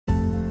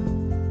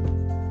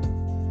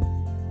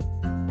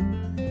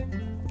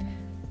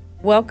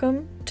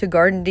Welcome to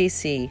Garden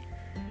DC,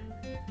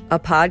 a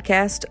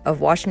podcast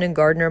of Washington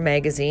Gardener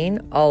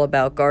magazine, all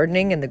about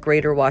gardening in the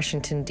greater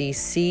Washington,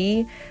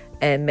 D.C.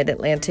 and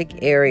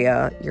Mid-Atlantic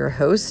area. Your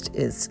host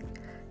is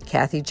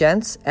Kathy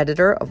Jentz,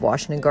 editor of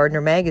Washington Gardener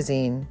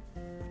magazine.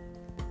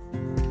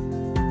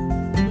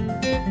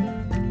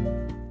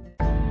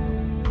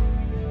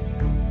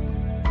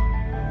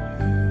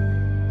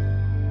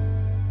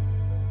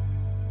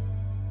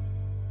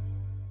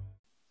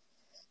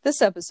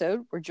 This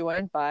episode, we're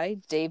joined by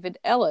David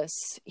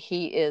Ellis.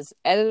 He is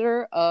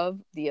editor of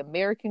the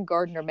American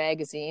Gardener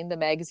magazine, the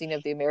magazine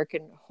of the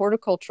American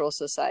Horticultural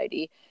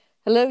Society.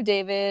 Hello,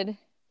 David.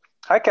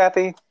 Hi,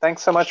 Kathy.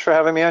 Thanks so much for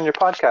having me on your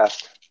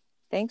podcast.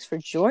 Thanks for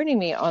joining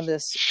me on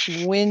this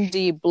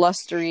windy,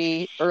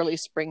 blustery, early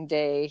spring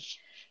day.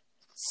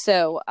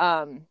 So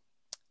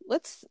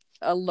let's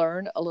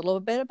learn a little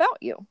bit about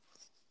you.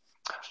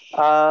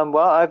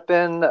 I've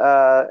been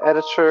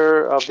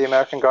editor of the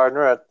American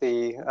Gardener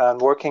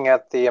working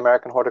at the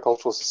American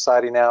Horticultural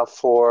Society now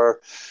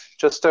for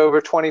just over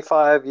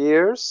 25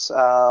 years.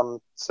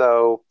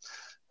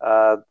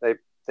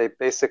 They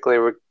basically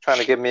were trying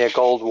to give me a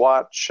gold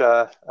watch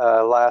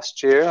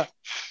last year,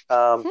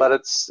 but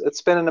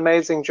it's been an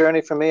amazing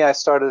journey for me. I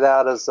started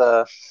out as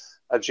a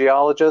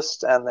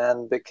geologist and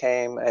then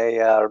became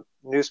a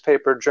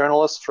newspaper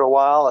journalist for a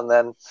while, and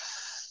then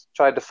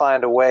tried to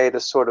find a way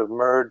to sort of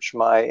merge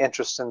my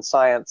interest in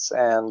science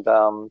and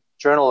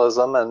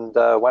journalism, and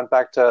went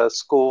back to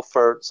school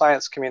for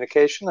science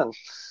communication and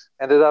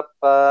ended up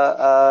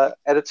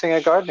editing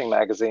a gardening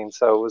magazine.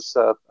 So it was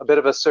a bit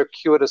of a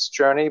circuitous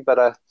journey, but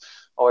I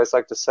always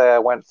like to say I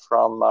went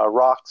from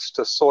rocks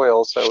to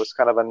soil, so it was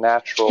kind of a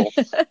natural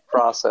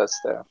process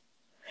there.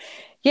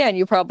 Yeah, and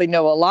you probably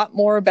know a lot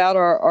more about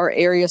our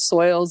area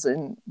soils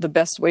and the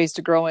best ways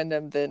to grow in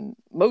them than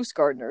most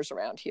gardeners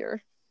around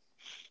here.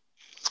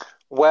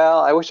 Well,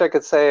 I wish I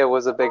could say it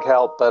was a big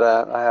help, but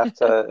I have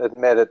to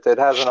admit it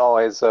hasn't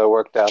always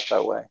worked out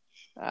that way.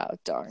 Oh,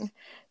 darn.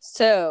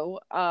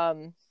 So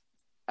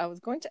I was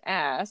going to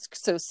ask,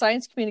 so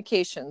science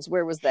communications,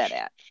 where was that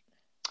at?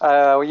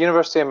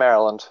 University of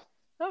Maryland.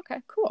 Okay,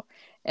 cool.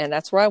 And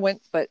that's where I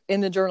went, but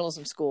in the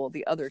journalism school,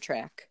 the other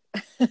track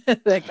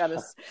that got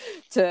us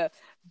to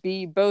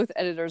be both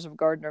editors of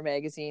Gardener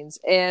magazines.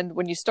 And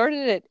when you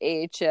started at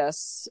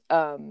AHS,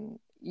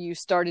 you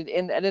started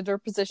in the editor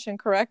position,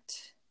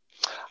 correct?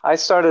 I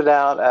started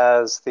out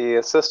as the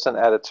assistant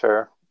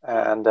editor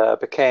and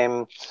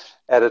became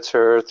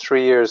editor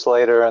 3 years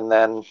later, and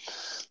then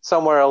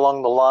somewhere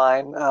along the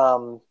line,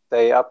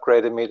 they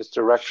upgraded me to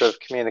director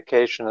of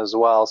communication as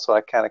well, so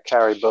I kind of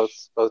carry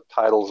both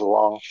titles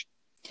along.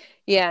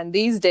 Yeah, and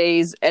these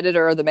days,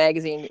 editor of the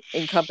magazine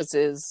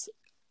encompasses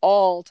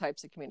all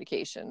types of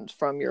communication,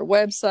 from your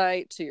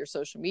website to your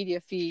social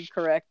media feed,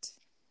 correct?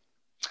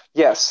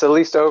 Yes, at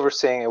least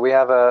overseeing it. We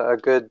have a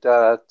good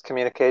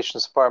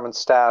communications department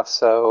staff,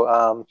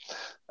 so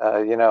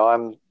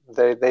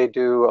they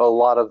do a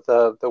lot of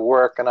the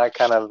work, and I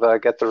kind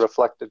of get the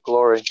reflected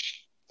glory.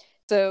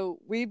 So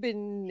we've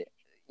been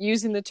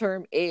using the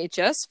term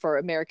AHS for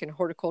American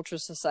Horticultural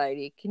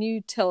Society. Can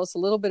you tell us a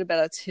little bit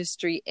about its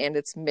history and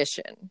its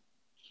mission?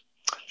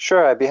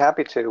 Sure, I'd be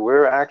happy to.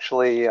 We're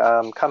actually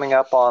coming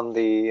up on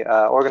the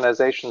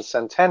organization's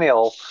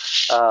centennial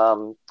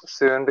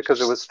soon,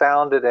 because it was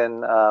founded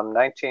in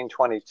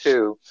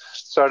 1922.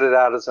 Started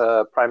out as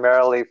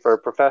primarily for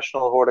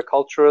professional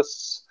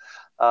horticulturists,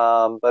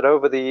 but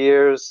over the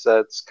years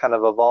it's kind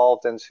of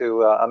evolved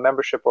into a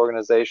membership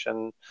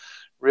organization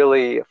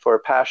really for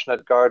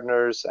passionate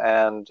gardeners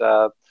and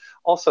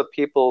also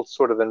people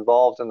sort of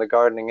involved in the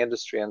gardening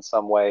industry in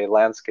some way,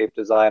 landscape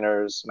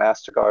designers,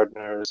 master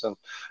gardeners, and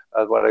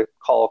what I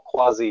call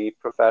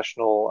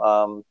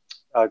quasi-professional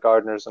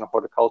gardeners and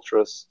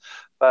horticulturists.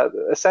 But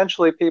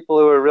essentially people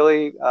who are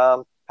really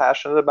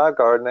passionate about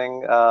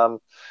gardening,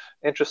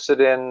 interested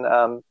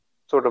in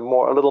sort of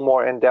a little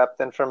more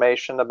in-depth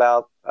information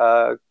about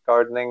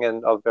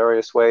gardening of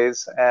various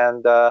ways,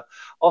 and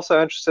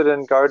also interested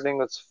in gardening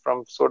that's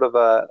from sort of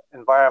a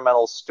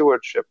environmental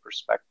stewardship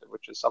perspective,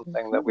 which is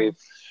something that we've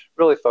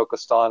really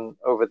focused on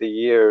over the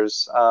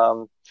years.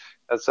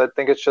 As I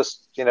think it's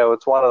just,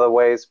 it's one of the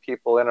ways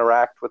people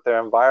interact with their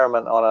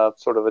environment on a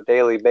sort of a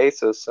daily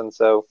basis, and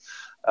so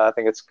I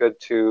think it's good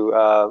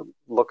to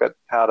look at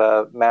how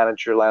to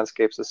manage your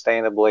landscape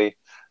sustainably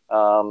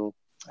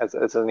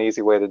as an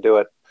easy way to do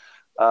it.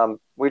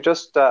 We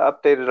just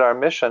updated our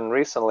mission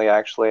recently,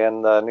 actually,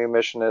 and the new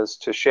mission is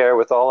to share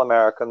with all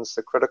Americans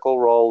the critical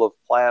role of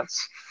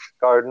plants,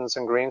 gardens,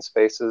 and green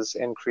spaces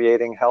in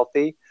creating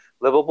healthy,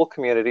 livable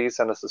communities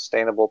and a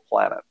sustainable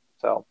planet.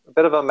 So a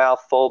bit of a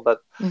mouthful, but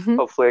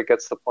hopefully it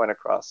gets the point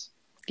across.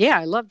 Yeah,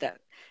 I love that.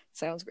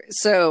 Sounds great.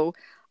 So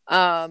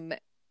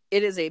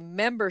it is a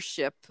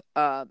membership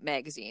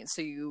magazine.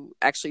 So you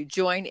actually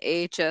join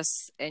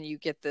AHS and you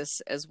get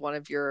this as one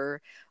of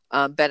your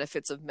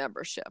benefits of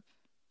membership.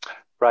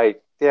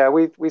 Right. Yeah,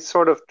 we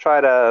sort of try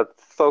to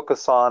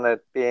focus on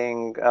it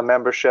being a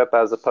membership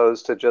as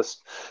opposed to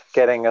just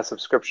getting a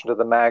subscription to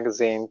the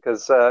magazine,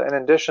 because in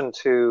addition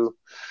to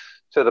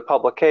to the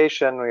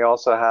publication, we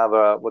also have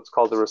what's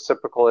called the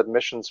reciprocal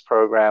admissions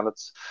program.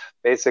 It's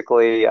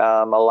basically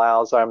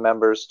allows our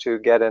members to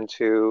get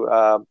into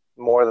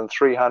more than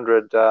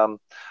 300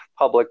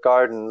 public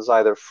gardens,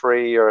 either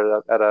free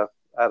or at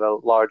a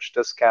large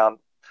discount.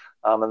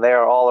 And they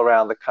are all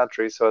around the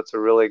country, so it's a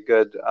really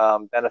good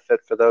benefit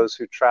for those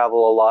who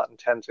travel a lot and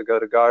tend to go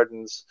to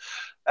gardens.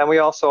 And we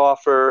also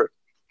offer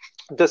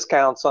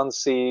discounts on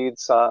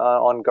seeds,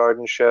 on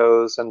garden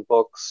shows and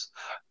books,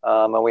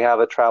 and we have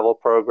a travel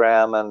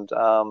program. And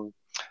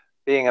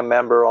being a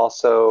member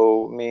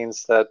also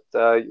means that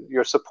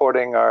you're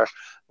supporting our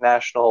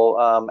national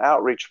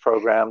outreach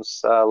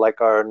programs,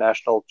 like our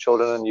National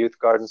Children and Youth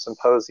Garden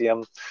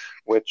Symposium,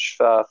 which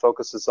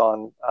focuses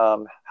on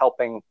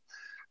helping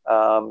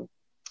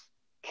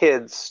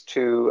kids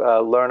to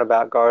learn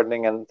about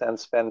gardening and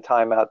spend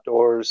time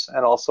outdoors,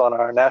 and also on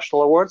our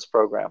national awards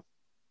program.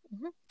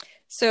 Mm-hmm.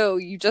 So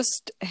you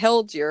just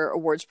held your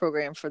awards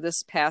program for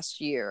this past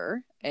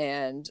year,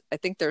 and I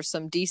think there's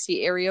some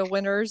DC area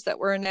winners that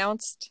were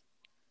announced.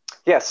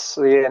 Yes,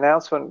 the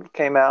announcement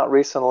came out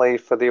recently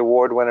for the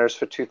award winners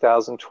for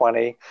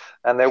 2020,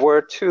 and there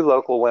were two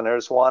local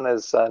winners. One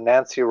is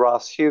Nancy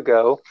Ross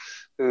Hugo,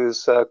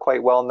 who's a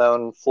quite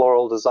well-known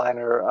floral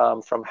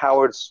designer from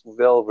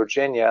Howardsville,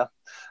 Virginia.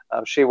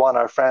 She won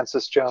our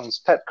Francis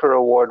Jones Petker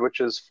Award, which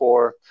is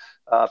for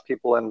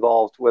people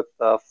involved with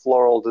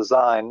floral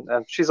design.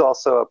 And she's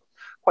also a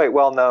quite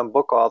well-known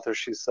book author.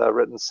 She's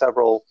written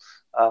several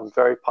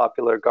very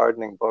popular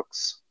gardening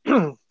books.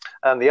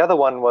 And the other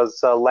one was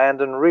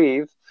Landon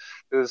Reeve,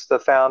 who's the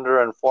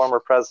founder and former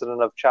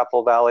president of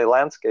Chapel Valley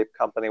Landscape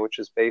Company, which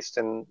is based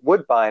in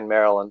Woodbine,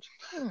 Maryland.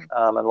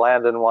 And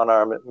Landon won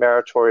our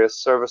Meritorious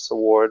Service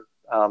Award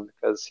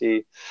because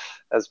he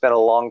has been a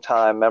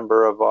long-time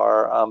member of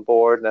our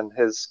board, and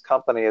his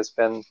company has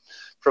been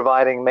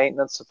providing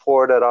maintenance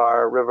support at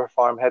our River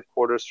Farm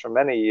headquarters for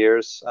many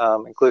years,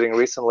 including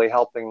recently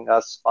helping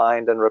us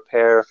find and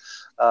repair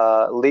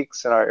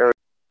leaks in our area.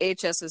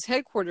 AHS is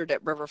headquartered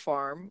at River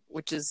Farm,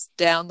 which is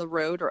down the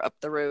road or up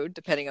the road,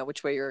 depending on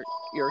which way you're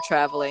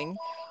traveling,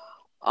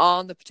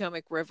 on the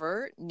Potomac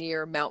River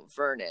near Mount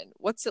Vernon.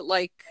 What's it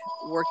like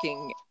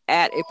working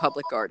at a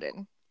public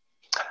garden?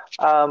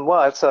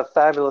 Well, it's a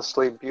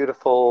fabulously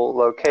beautiful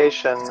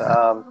location,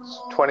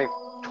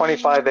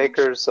 25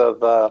 acres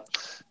of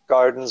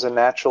gardens and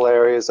natural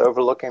areas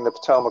overlooking the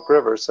Potomac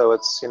River. So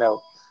it's,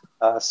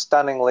 a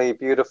stunningly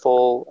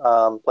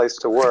beautiful place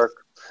to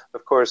work.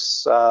 Of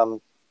course,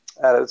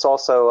 it's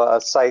also a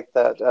site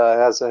that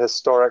has a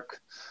historic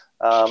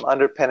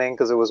underpinning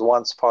because it was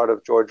once part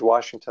of George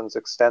Washington's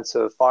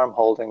extensive farm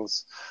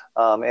holdings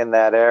in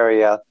that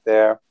area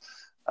there.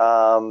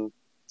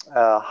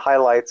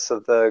 Highlights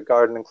of the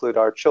garden include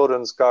our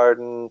children's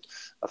garden,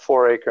 a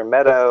 4-acre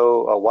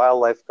meadow, a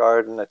wildlife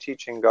garden, a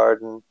teaching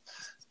garden.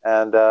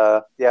 And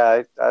of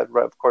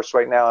course,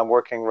 right now I'm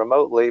working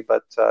remotely,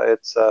 but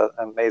it's an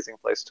amazing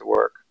place to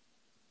work.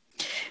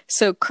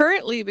 So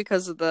currently,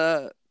 because of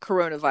the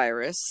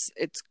coronavirus,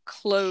 it's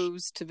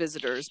closed to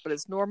visitors, but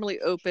it's normally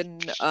open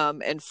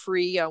and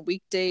free on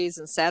weekdays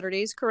and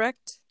Saturdays,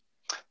 correct?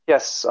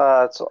 Yes,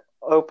 it's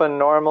open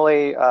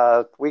normally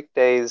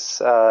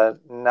weekdays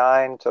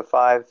 9 to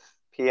 5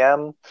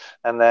 p.m.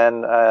 And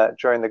then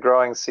during the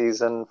growing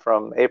season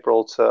from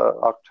April to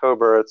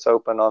October, it's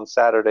open on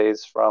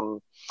Saturdays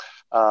from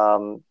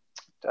 10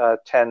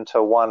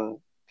 to 1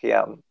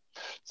 p.m.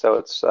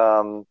 So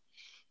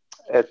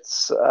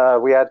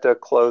we had to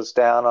close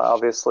down,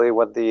 obviously,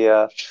 with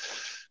the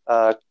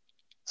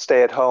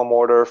stay-at-home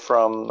order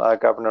from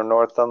Governor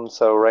Northam.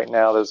 So right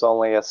now there's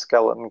only a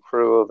skeleton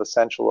crew of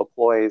essential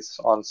employees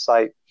on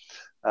site,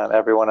 and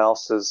everyone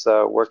else is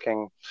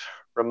working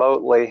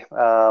remotely.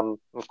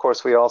 Of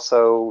course, we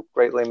also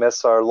greatly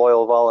miss our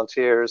loyal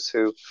volunteers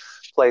who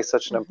play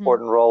such an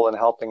important role in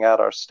helping out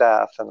our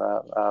staff, and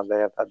they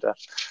have had to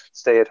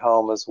stay at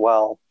home as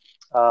well.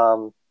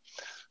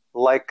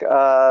 Like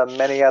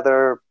many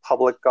other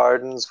public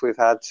gardens, we've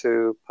had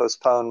to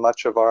postpone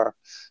much of our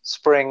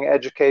spring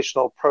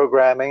educational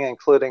programming,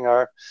 including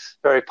our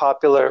very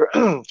popular,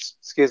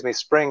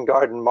 spring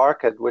garden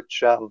market,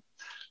 which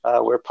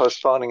we're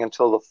postponing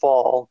until the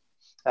fall,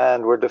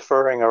 and we're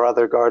deferring our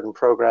other garden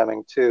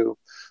programming too,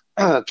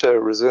 to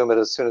resume it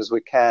as soon as we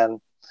can.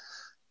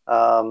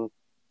 As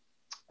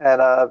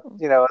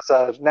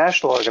a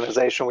national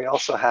organization, we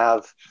also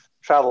have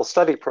travel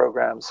study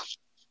programs,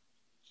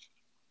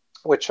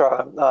 which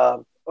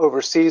are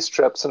overseas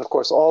trips. And of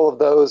course, all of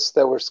those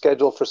that were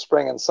scheduled for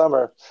spring and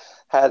summer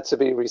had to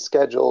be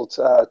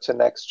rescheduled to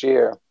next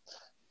year.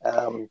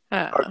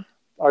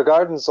 Our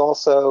gardens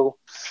also,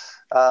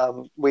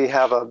 we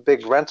have a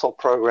big rental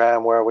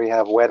program where we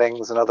have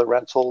weddings and other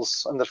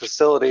rentals in the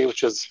facility,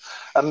 which is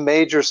a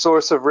major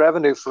source of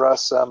revenue for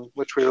us,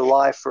 which we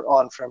rely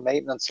on for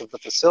maintenance of the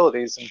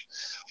facilities. And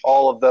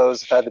all of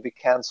those have had to be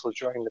canceled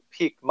during the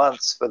peak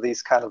months for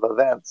these kind of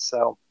events.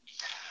 So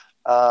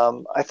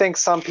I think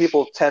some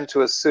people tend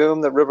to assume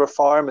that River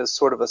Farm is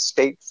sort of a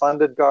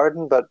state-funded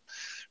garden, but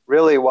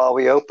really, while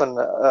we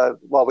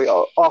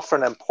offer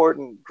an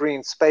important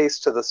green space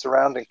to the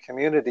surrounding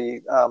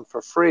community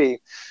for free,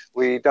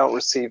 we don't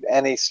receive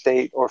any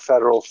state or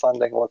federal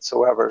funding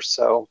whatsoever.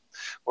 So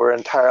we're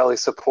entirely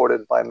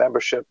supported by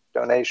membership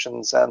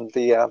donations and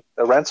the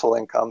rental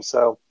income.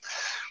 So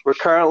we're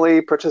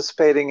currently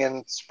participating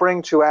in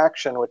Spring to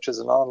Action, which is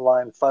an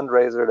online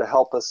fundraiser to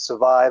help us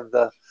survive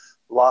the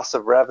loss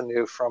of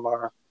revenue from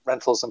our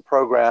rentals and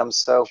programs.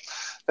 So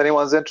if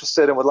anyone's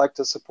interested and would like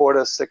to support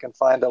us, they can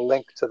find a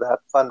link to that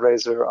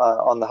fundraiser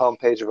on the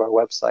homepage of our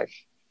website.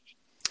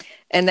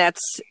 And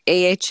that's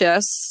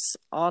AHS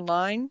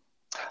online?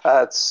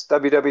 It's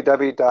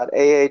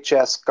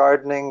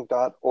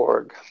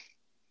www.ahsgardening.org.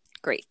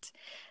 Great.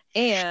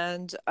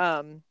 And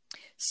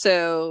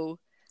so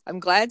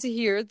I'm glad to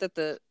hear that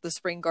the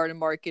spring garden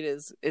market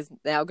is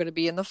now going to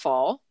be in the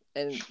fall,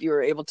 and you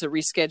were able to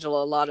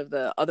reschedule a lot of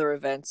the other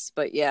events.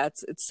 But yeah,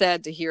 it's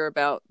sad to hear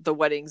about the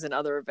weddings and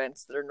other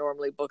events that are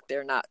normally booked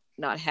there not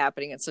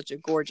happening in such a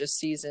gorgeous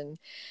season.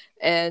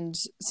 And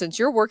since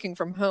you're working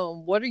from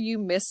home, what are you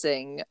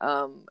missing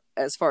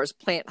as far as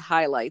plant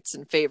highlights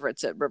and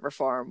favorites at River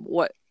Farm?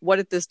 What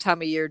at this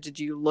time of year did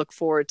you look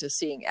forward to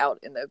seeing out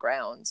in the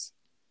grounds?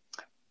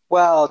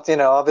 Well,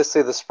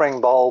 obviously the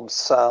spring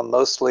bulbs,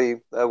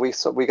 mostly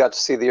we got to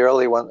see the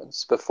early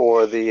ones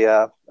before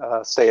the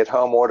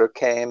stay-at-home order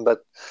came,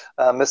 but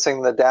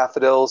missing the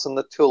daffodils and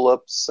the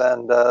tulips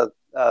and the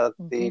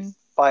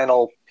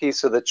final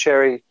piece of the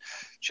cherry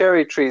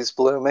trees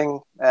blooming.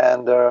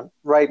 And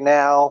right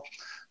now,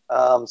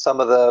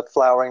 some of the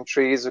flowering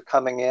trees are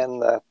coming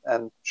in,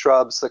 and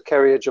shrubs, the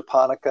Kerria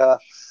japonica,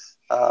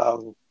 a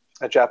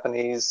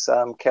Japanese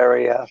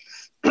Kerria,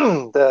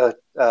 the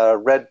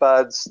red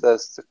buds, the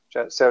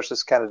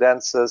Cercis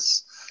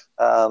canadensis,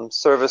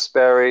 service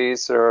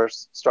berries are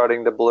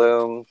starting to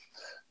bloom.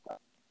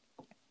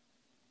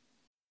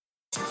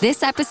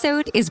 This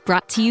episode is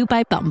brought to you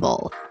by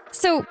Bumble.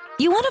 So,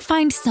 you want to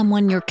find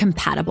someone you're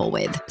compatible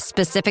with,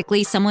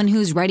 specifically someone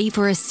who's ready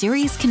for a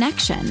serious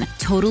connection,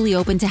 totally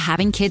open to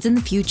having kids in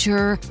the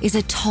future, is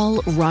a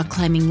tall,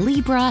 rock-climbing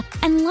Libra,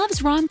 and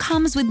loves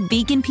rom-coms with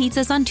vegan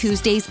pizzas on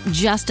Tuesdays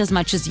just as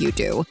much as you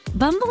do.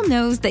 Bumble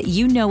knows that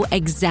you know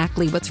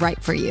exactly what's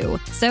right for you.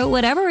 So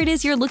whatever it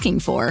is you're looking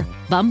for,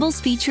 Bumble's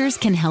features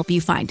can help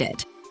you find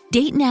it.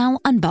 Date now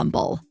on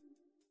Bumble.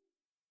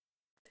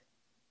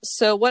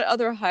 So what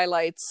other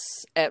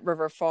highlights at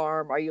River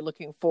Farm are you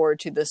looking forward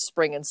to this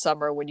spring and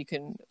summer when you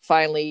can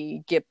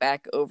finally get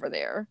back over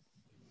there?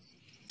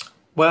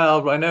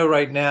 Well, I know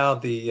right now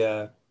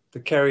the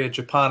Kerria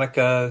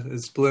japonica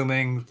is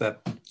blooming,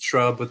 that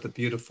shrub with the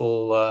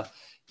beautiful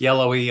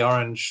yellowy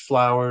orange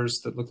flowers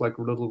that look like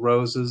little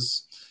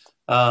roses.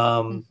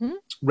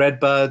 Red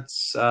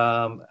buds,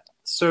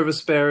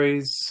 service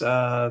berries,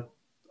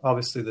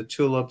 obviously the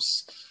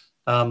tulips.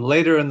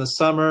 Later in the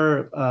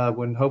summer,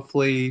 when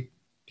hopefully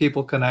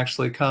people can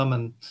actually come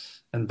and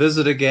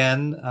visit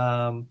again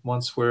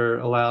once we're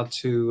allowed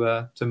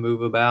to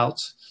move about.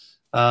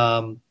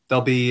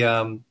 There'll be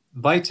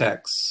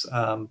Vitex,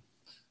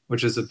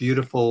 which is a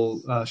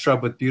beautiful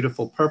shrub with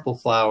beautiful purple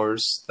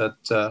flowers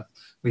that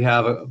we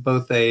have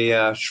both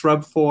a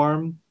shrub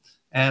form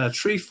and a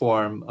tree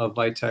form of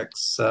Vitex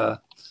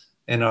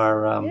in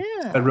our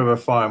at River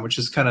Farm, which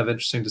is kind of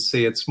interesting to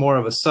see. It's more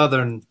of a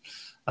southern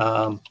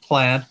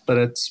plant, but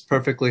it's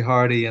perfectly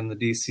hardy in the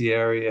DC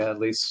area, at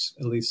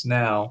least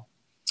now.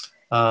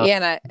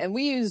 And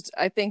we used,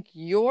 I think,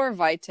 your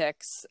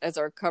Vitex as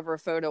our cover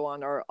photo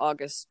on our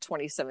August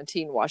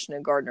 2017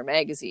 Washington Gardener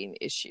magazine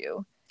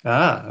issue.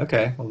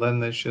 Okay. Well, then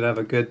they should have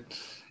a good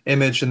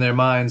image in their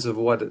minds of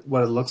what it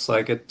looks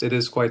like. It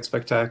is quite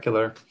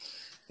spectacular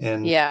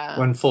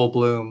when full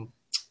bloom.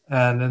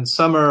 And in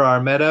summer, our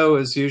meadow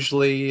is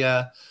usually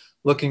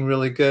looking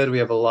really good. We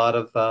have a lot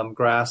of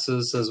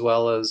grasses as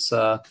well as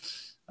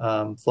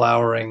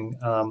flowering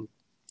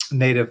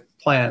native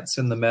plants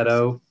in the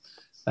meadow.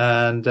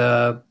 And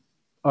our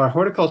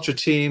horticulture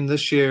team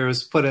this year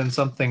has put in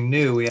something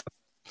new. We have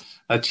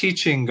a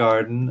teaching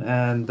garden,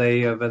 and they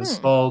have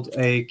installed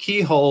a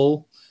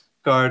keyhole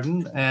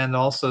garden and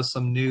also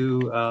some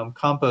new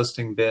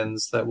composting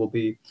bins that will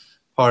be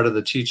part of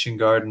the teaching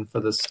garden for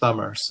this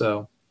summer.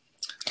 So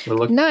we're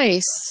looking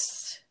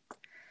nice.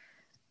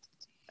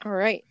 All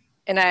right.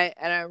 And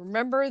I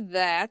remember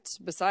that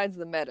besides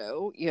the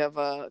meadow, you have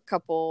a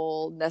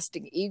couple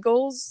nesting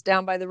eagles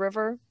down by the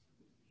river.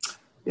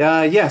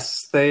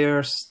 Yes, they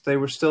were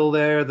still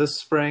there this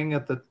spring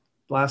at the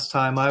last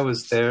time I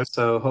was there.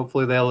 So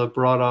hopefully they'll have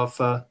brought off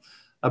a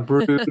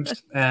brood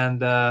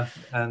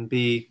and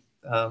be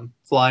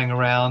flying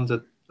around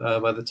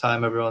by the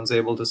time everyone's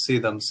able to see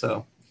them.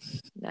 So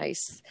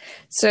nice.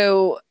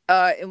 So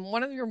in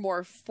one of your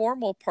more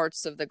formal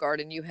parts of the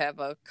garden, you have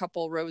a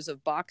couple rows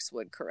of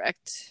boxwood,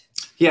 correct?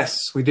 Yes,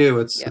 we do.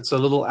 It's a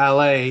little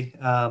alley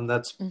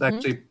that's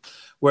actually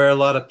where a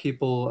lot of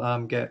people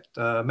get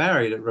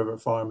married at River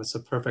Farm. It's a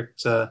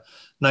perfect,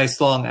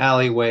 nice long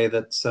alleyway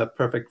that's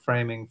perfect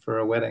framing for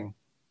a wedding.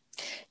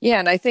 Yeah,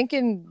 and I think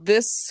in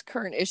this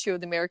current issue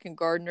of the American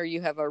Gardener,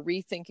 you have a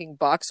Rethinking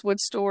Boxwood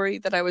story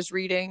that I was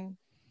reading.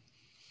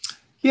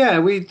 Yeah,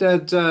 we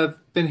had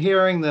been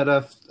hearing that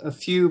a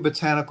few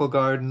botanical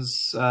gardens,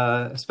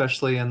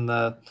 especially in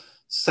the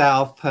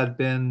South, had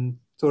been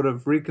sort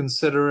of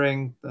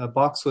reconsidering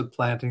boxwood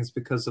plantings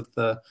because of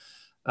the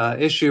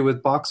issue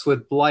with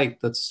boxwood blight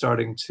that's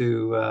starting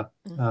to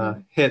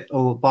hit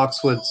old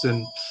boxwoods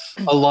in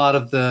a lot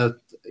of the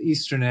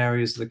eastern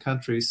areas of the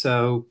country.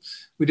 So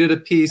we did a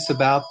piece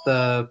about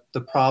the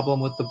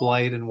problem with the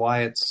blight and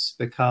why it's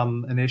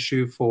become an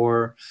issue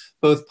for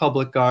both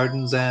public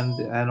gardens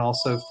and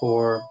also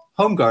for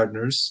home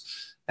gardeners.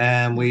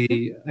 And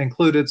we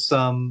included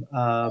some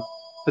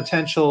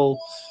potential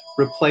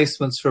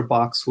replacements for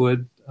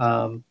boxwood.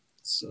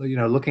 So,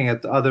 looking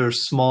at the other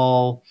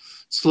small,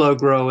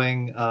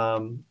 slow-growing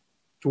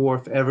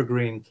dwarf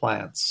evergreen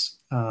plants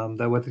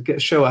that would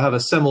have a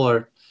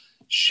similar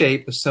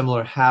shape, a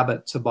similar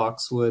habit to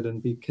boxwood,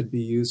 and could be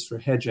used for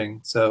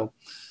hedging. So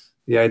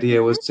the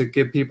idea was to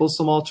give people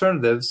some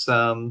alternatives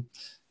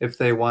if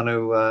they want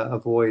to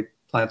avoid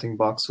planting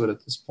boxwood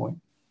at this point.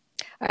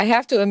 I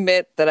have to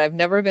admit that I've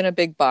never been a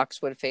big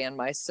boxwood fan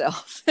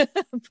myself,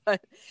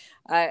 but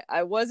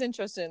I was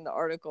interested in the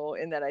article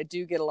in that I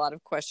do get a lot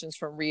of questions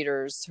from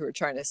readers who are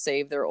trying to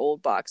save their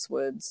old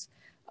boxwoods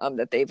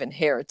that they've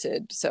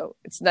inherited. So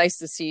it's nice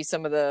to see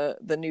some of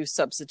the new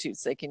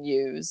substitutes they can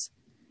use.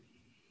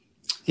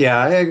 Yeah,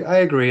 I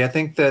agree. I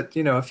think that,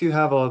 if you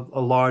have a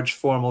large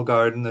formal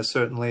garden, there's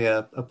certainly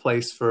a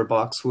place for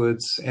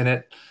boxwoods in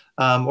it,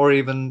 or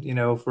even,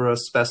 for a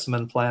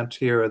specimen plant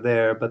here or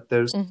there. But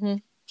there's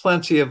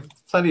plenty of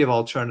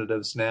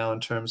alternatives now in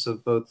terms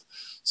of both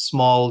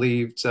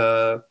small-leaved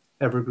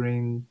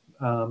evergreen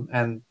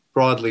and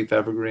broadleaf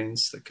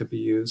evergreens that could be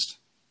used.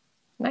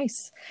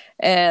 Nice.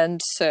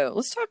 And so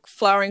let's talk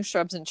flowering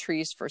shrubs and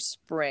trees for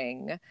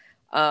spring.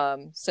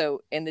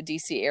 So in the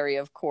DC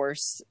area, of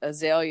course,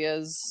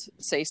 azaleas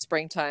say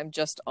springtime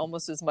just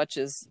almost as much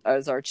as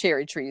our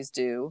cherry trees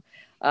do.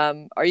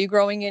 Are you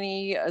growing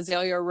any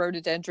azalea or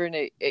rhododendron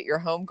at your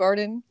home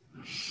garden?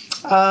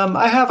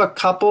 I have a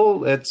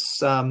couple.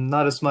 It's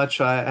not as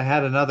much. I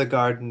had another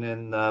garden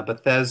in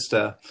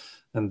Bethesda,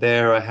 and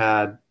there I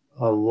had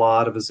a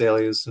lot of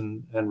azaleas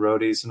and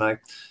rhodies, and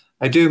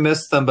I do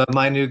miss them, but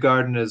my new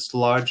garden is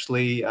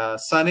largely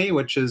sunny,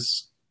 which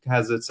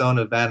has its own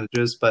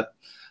advantages, but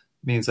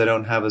means I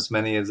don't have as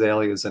many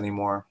azaleas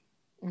anymore.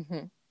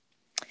 Mm-hmm.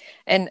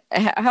 And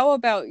how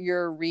about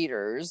your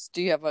readers?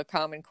 Do you have a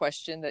common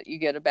question that you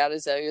get about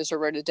azaleas or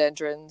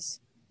rhododendrons?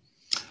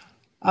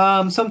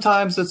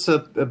 Sometimes it's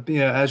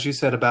as you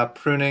said, about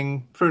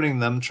pruning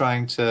them,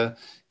 trying to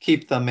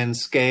keep them in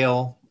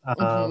scale,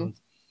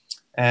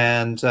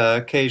 and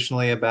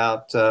occasionally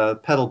about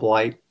petal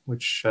blight,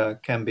 which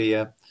can be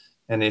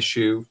an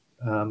issue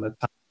at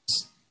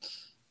times.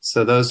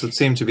 So those would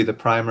seem to be the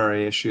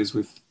primary issues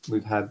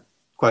we've had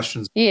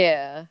questions.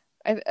 Yeah.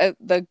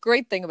 The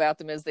great thing about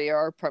them is they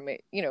are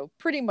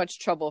pretty much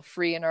trouble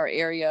free in our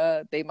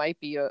area. They might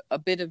be a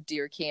bit of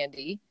deer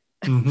candy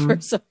for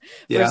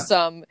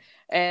some.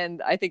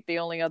 And I think the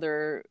only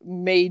other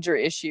major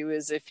issue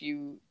is if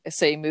you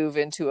say move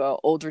into an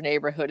older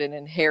neighborhood and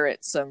inherit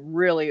some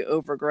really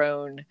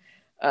overgrown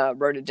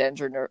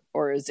rhododendron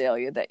or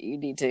azalea that you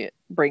need to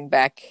bring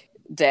back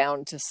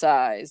down to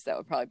size. That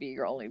would probably be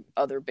your only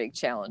other big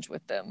challenge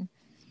with them.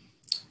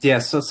 Yeah,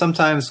 so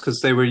sometimes because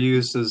they were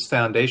used as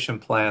foundation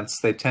plants,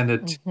 they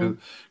tended to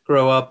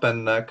grow up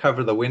and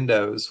cover the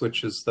windows,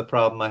 which is the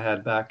problem I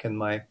had back in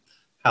my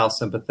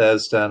house in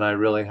Bethesda, and I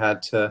really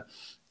had to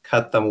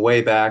cut them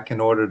way back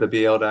in order to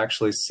be able to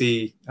actually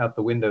see out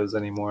the windows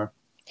anymore.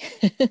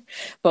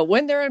 But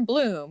when they're in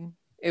bloom,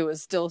 it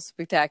was still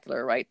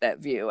spectacular, right? That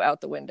view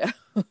out the window.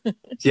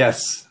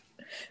 Yes.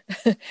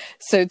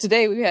 So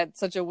today we had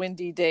such a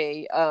windy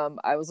day.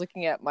 I was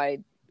looking at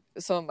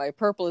some of my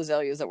purple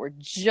azaleas that were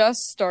just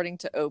starting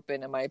to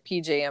open and my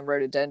PJM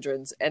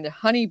rhododendrons, and the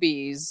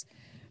honeybees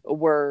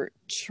were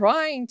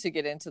trying to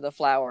get into the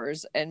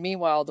flowers, and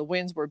meanwhile the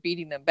winds were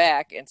beating them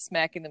back and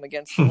smacking them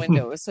against the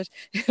window.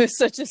 It was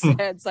such a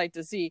sad sight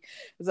to see,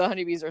 because the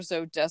honeybees are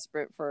so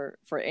desperate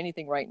for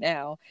anything right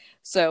now.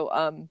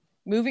 So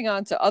moving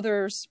on to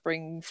other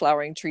spring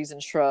flowering trees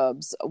and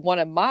shrubs, one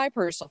of my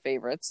personal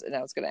favorites, and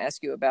I was going to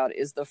ask you about,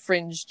 is the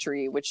fringe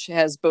tree, which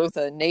has both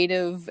a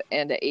native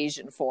and an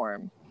Asian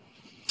form.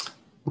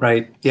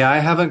 Right. Yeah, I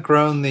haven't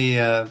grown the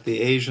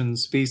Asian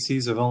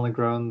species. I've only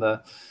grown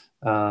the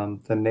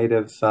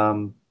native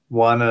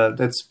one.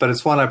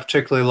 It's one I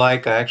particularly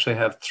like. I actually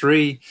have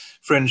 3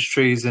 fringe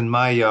trees in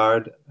my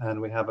yard,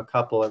 and we have a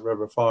couple at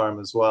River Farm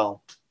as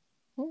well.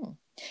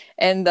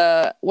 And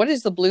what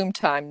is the bloom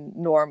time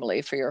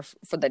normally for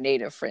the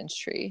native fringe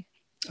tree?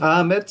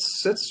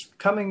 It's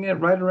coming in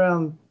right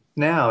around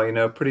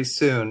now. Pretty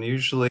soon.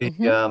 Usually.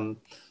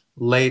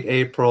 Late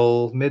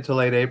April, mid to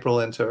late April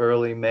into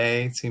early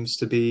May seems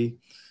to be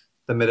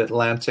the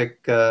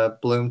Mid-Atlantic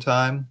bloom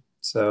time.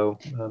 So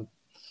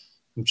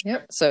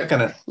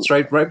checking it. It's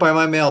right by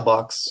my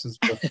mailbox.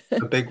 It's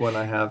the big one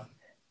I have.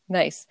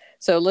 Nice.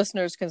 So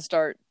listeners can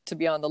start to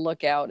be on the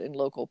lookout in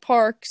local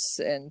parks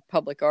and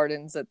public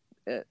gardens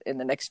in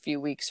the next few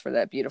weeks for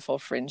that beautiful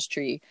fringe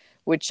tree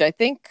which I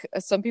think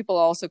some people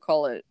also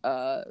call it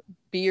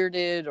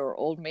bearded or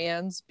old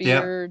man's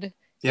beard.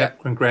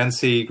 Yep. And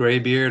Grancy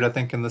graybeard, I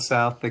think in the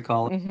South they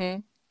call it. Mm-hmm.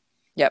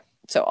 Yep.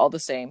 So all the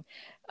same.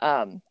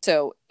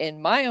 So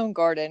in my own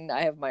garden,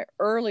 I have my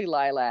early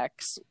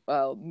lilacs.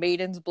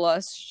 Maiden's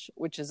Blush,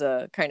 which is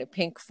a kind of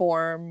pink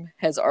form,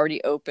 has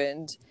already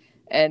opened.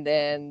 And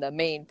then the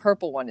main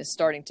purple one is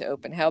starting to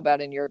open. How about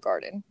in your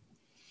garden?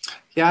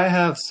 Yeah, I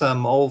have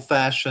some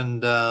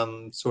old-fashioned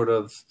sort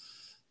of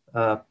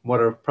what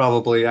are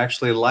probably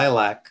actually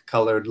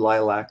lilac-colored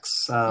lilacs.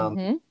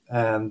 And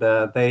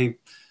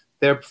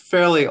they're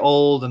fairly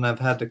old, and I've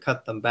had to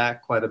cut them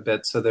back quite a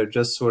bit, so they're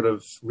just sort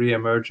of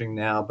re-emerging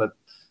now. But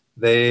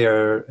they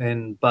are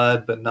in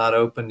bud, but not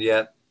opened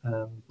yet.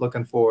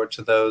 Looking forward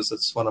to those.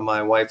 It's one of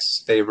my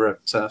wife's favorite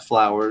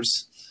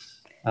flowers.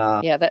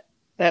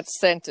 That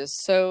scent is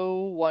so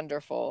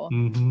wonderful.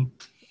 Mm-hmm.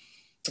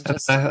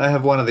 I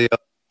have one of the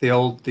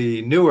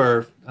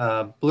newer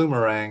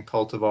bloomerang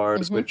cultivars,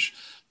 mm-hmm. which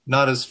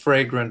not as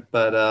fragrant,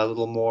 but a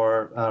little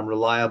more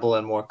reliable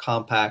and more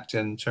compact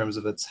in terms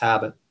of its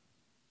habit.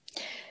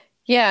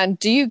 Yeah, and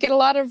do you get a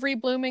lot of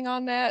reblooming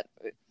on that?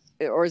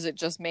 Or is it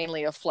just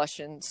mainly a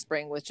flush in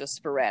spring with just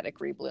sporadic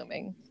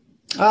reblooming?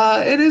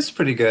 It is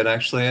pretty good,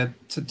 actually.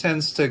 It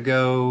tends to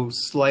go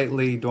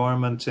slightly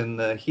dormant in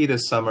the heat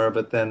of summer,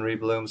 but then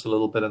reblooms a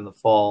little bit in the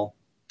fall.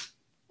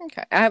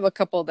 Okay. I have a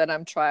couple that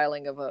I'm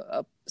trialing of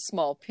a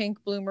small pink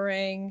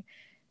bloomerang,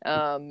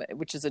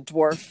 which is a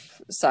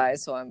dwarf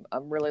size. So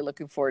I'm really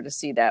looking forward to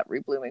see that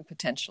reblooming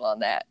potential on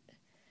that.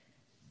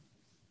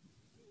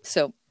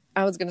 So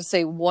I was going to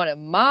say one of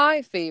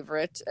my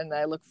favorite, and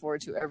I look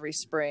forward to every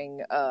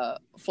spring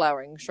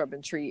flowering shrub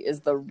and tree, is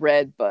the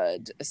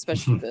redbud,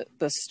 especially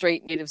the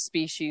straight native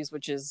species,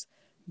 which is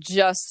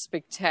just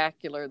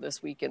spectacular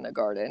this week in the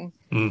garden.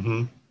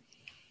 Mm-hmm.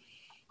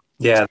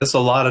 Yeah, there's a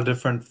lot of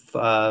different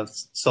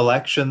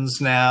selections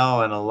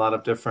now and a lot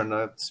of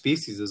different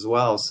species as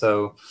well.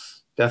 So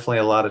definitely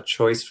a lot of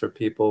choice for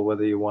people,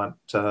 whether you want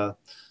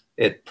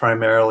it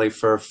primarily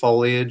for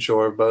foliage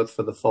or both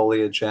for the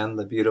foliage and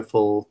the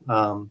beautiful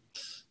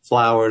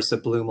flowers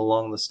that bloom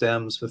along the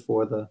stems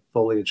before the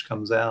foliage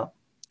comes out.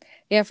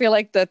 Yeah, I feel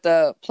like that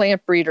the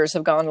plant breeders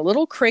have gone a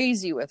little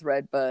crazy with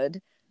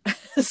redbud.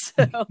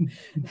 So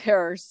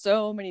there are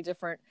so many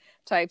different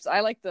types.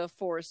 I like the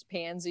forest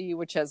pansy,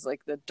 which has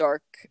like the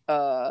dark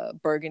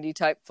burgundy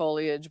type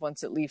foliage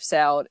once it leaves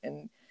out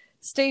and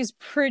stays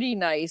pretty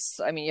nice.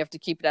 I mean, you have to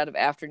keep it out of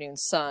afternoon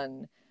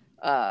sun,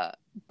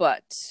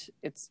 but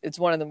it's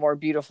one of the more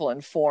beautiful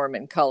in form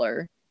and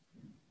color.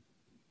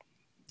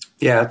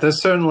 Yeah,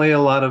 there's certainly a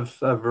lot of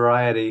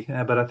variety,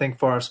 but I think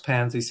forest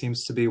pansy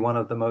seems to be one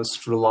of the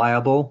most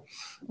reliable.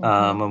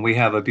 Mm-hmm. And we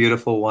have a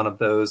beautiful one of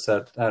those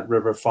at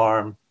River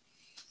Farm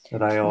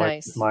that I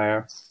always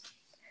admire.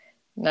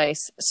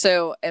 Nice.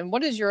 So, and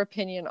what is your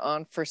opinion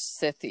on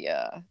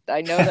forsythia?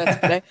 I know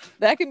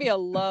that can be a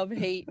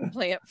love-hate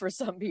plant for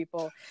some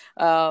people.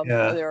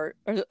 There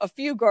are a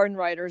few garden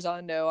writers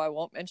I know, I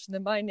won't mention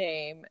them by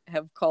name,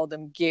 have called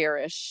them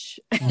garish.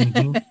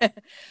 Mm-hmm.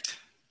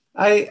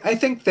 I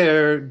think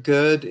they're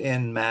good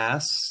in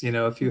mass. You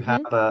know, if you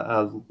have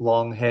a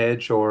long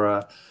hedge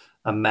or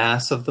a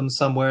mass of them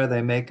somewhere,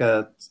 they make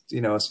a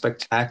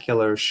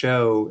spectacular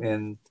show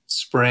in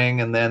spring,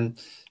 and then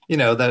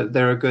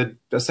they're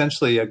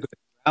essentially a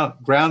good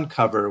ground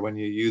cover when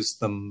you use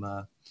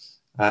them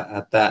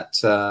at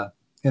that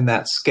in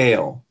that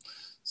scale.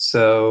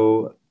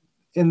 So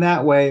in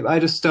that way, I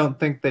just don't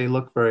think they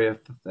look very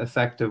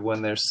effective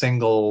when they're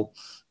single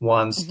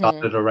ones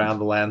dotted around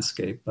the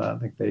landscape. I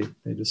think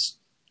they just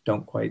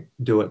don't quite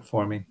do it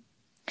for me.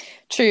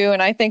 True,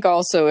 and I think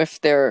also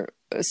if they're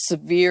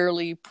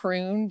severely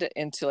pruned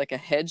into like a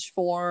hedge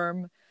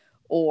form,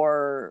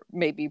 or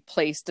maybe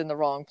placed in the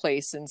wrong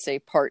place in, say,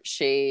 part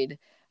shade,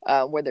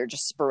 where they're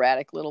just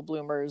sporadic little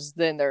bloomers,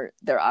 then they're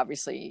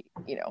obviously,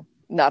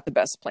 not the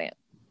best plant.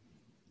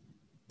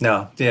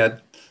 No, yeah,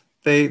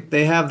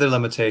 they have their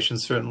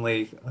limitations.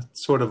 Certainly,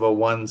 sort of a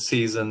one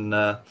season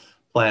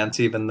plant,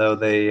 even though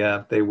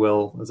they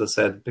will, as I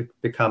said,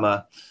 become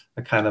a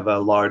kind of a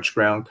large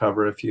ground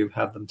cover if you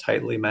have them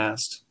tightly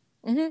massed.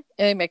 Mm-hmm. And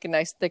they make a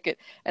nice thicket,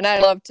 and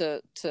I love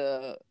to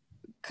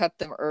cut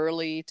them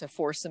early to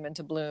force them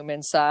into bloom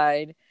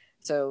inside.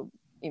 So,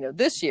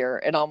 this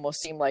year it almost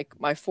seemed like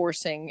my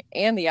forcing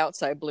and the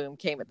outside bloom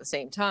came at the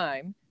same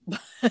time.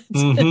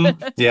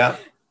 Yeah.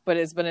 But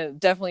it's been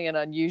definitely an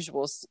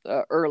unusual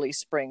early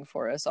spring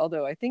for us.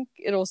 Although I think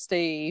it'll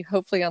stay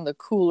hopefully on the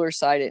cooler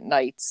side at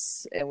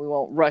nights, and we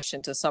won't rush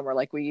into summer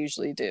like we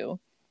usually do.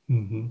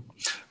 Mm-hmm.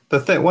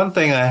 One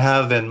thing I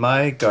have in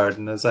my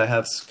garden is I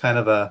have kind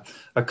of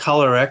a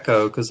color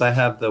echo, because I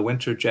have the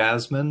winter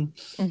jasmine,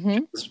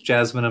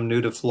 Jasminum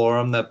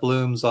nudiflorum, that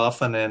blooms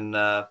often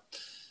in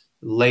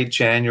late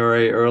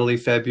January, early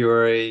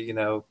February,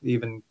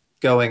 even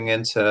going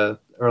into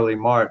early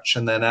March.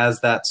 And then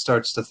as that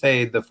starts to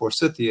fade, the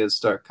forsythias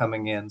start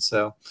coming in.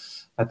 So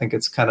I think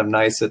it's kind of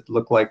nice. It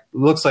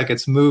looks like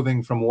it's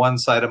moving from one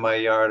side of my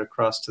yard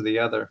across to the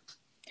other.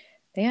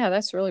 Yeah,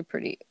 that's really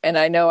pretty. And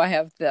I know I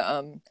have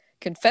the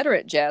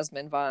Confederate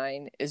jasmine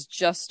vine is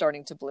just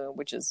starting to bloom,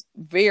 which is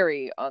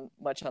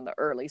much on the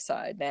early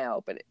side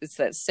now, but it's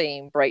that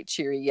same bright,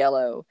 cheery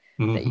yellow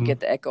that you get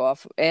the echo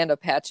off, and a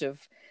patch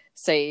of,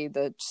 say,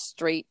 the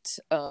straight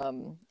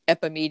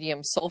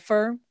epimedium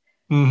sulfur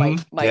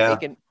might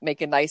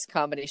make a nice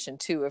combination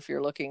too, if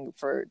you're looking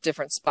for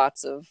different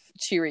spots of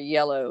cheery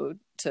yellow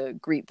to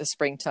greet the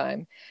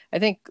springtime. I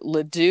think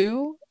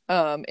Ladue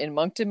in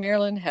Moncton,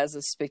 Maryland has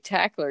a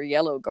spectacular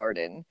yellow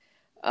garden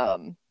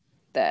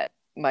that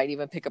might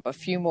even pick up a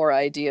few more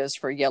ideas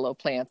for yellow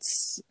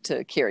plants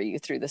to carry you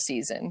through the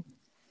season.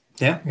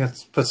 Yeah,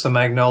 let's put some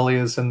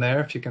magnolias in there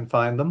if you can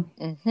find them.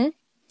 Mm-hmm.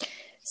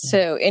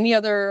 So any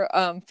other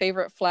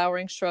favorite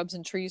flowering shrubs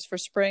and trees for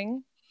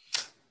spring?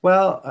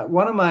 Well,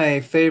 one of my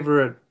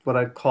favorite, what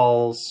I'd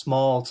call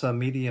small to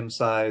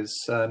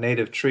medium-sized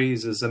native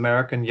trees is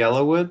American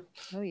yellowwood.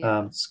 Oh,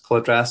 yeah. It's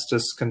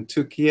Clodrastus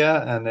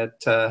contuchia, and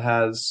it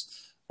has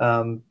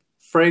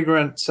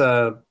fragrant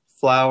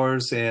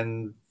flowers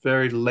in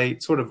very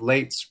late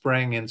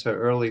spring into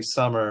early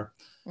summer.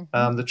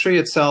 Mm-hmm. The tree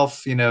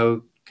itself,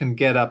 can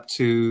get up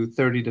to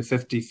 30 to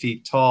 50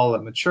 feet tall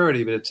at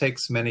maturity, but it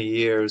takes many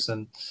years.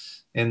 And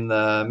in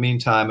the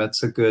meantime,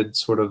 it's a good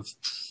sort of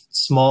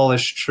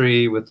smallish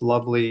tree with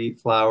lovely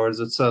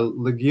flowers. It's a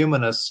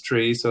leguminous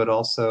tree, so it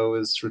also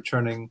is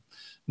returning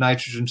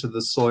nitrogen to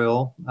the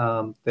soil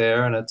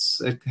there, and it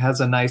has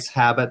a nice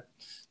habit.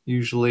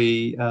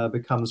 Usually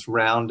becomes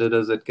rounded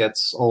as it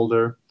gets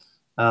older,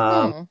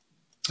 and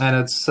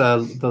it's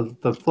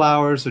the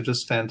flowers are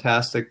just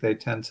fantastic. They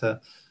tend to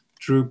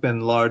droop in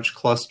large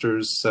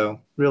clusters, so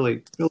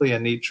really a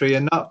neat tree,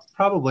 and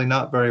probably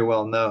not very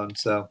well known.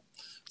 So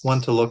one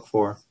to look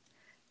for.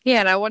 Yeah,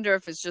 and I wonder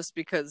if it's just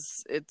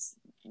because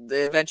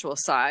the eventual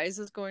size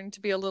is going to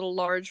be a little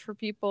large for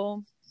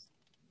people.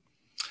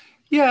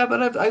 Yeah,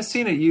 but I've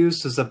seen it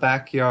used as a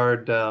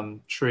backyard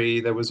tree.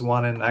 There was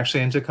one in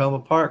Tacoma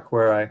Park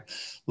where I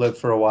lived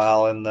for a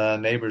while in the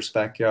neighbor's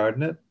backyard,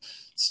 and it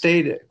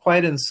stayed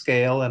quite in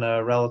scale in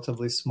a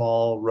relatively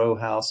small row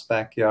house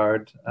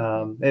backyard.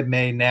 It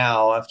may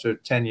now, after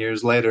 10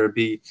 years later,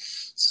 be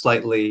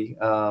slightly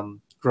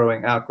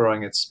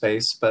outgrowing its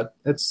space, but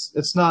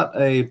it's not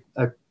a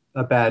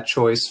bad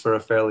choice for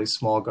a fairly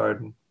small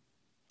garden.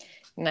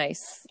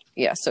 Nice.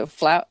 Yeah. So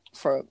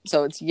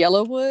so it's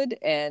yellowwood,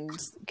 and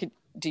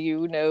do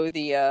you know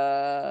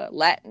the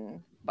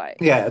Latin by?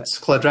 Yeah, it's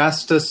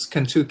Clodrastus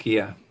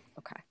contuchia.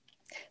 Okay,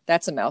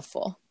 that's a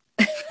mouthful.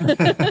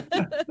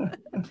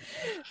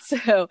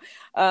 So,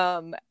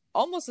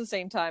 almost the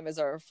same time as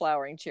our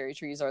flowering cherry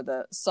trees are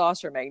the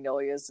saucer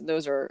magnolias.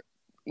 Those are,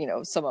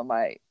 some of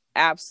my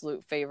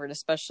absolute favorite,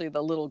 especially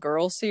the Little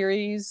Girl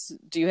series.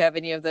 Do you have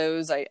any of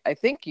those? I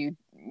think you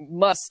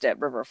must at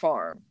River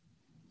Farm.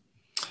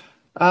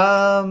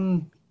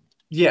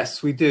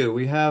 Yes, we do.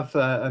 We have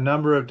a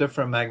number of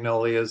different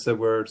magnolias that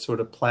were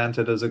sort of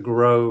planted as a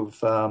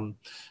grove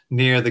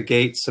near the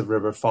gates of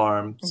River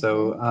Farm. Mm-hmm.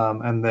 So,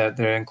 and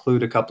there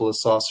include a couple of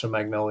saucer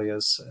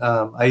magnolias.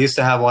 I used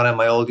to have one in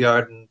my old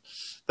yard in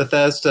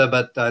Bethesda,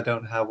 but I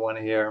don't have one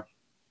here.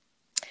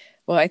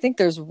 Well, I think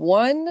there's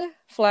one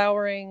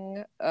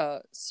flowering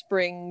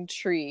spring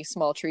tree,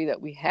 small tree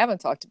that we haven't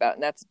talked about,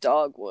 and that's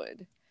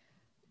dogwood.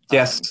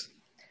 Yes.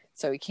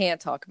 So we can't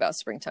talk about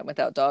springtime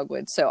without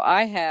dogwood. So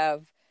I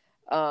have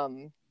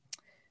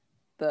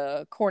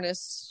the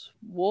Cornus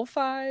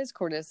wolfeyes,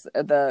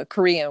 the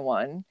Korean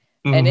one,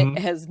 and it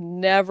has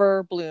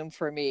never bloomed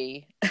for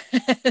me.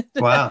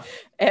 Wow.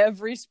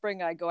 Every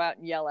spring I go out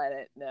and yell at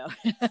it. No,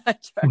 I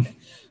try.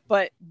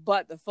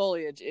 But the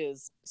foliage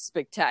is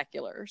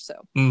spectacular.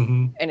 So,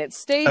 and it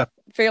stayed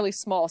fairly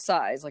small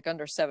size, like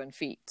under 7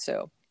 feet.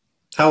 So,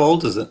 how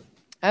old is it?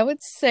 I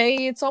would say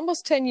it's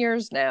almost 10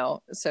 years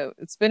now. So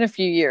it's been a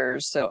few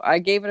years. So I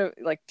gave it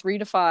like 3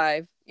 to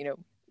 5,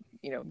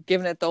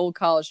 giving it the old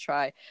college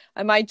try.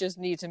 I might just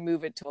need to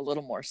move it to a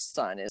little more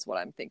sun is what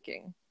I'm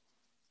thinking.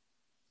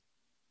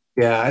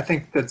 Yeah, I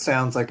think that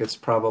sounds like it's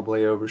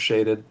probably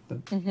overshaded.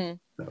 That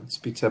would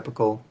be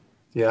typical.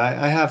 Yeah,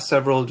 I have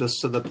several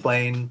just of the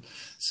plain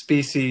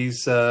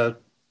species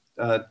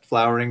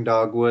flowering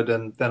dogwood.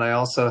 And then I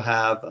also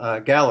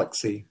have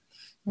Galaxy,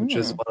 which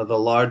is one of the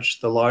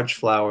large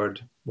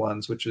flowered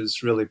ones, which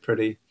is really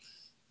pretty.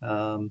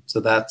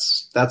 So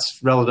that's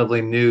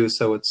relatively new.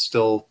 So it's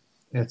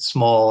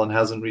small and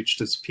hasn't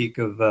reached its peak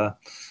of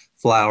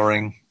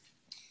flowering.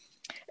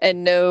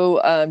 And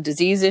no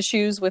disease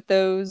issues with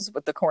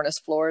the Cornus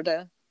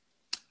florida?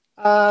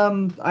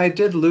 I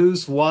did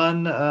lose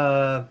one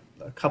a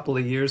couple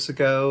of years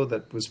ago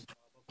that was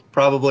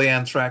probably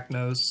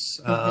anthracnose.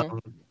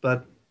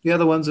 But the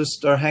other ones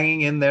are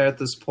hanging in there at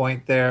this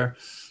point. They're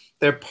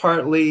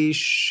partly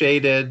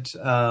shaded,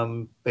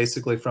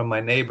 basically from my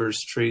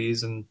neighbor's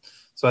trees. And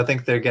so I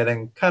think they're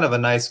getting kind of a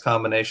nice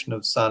combination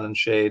of sun and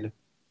shade.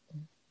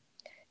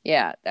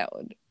 Yeah, that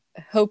would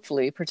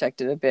hopefully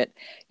protect it a bit.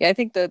 Yeah, I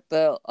think that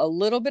a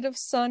little bit of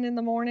sun in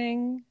the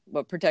morning,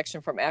 but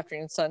protection from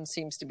afternoon sun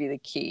seems to be the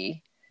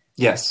key.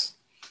 Yes.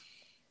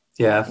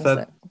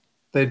 Yeah.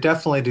 they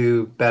definitely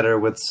do better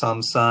with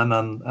some sun,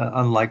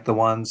 unlike the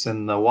ones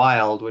in the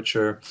wild, which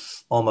are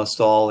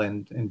almost all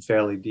in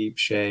fairly deep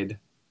shade.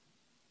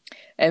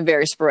 And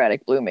very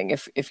sporadic blooming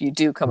if you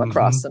do come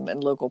across them in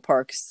local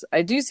parks.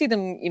 I do see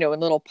them, in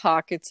little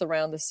pockets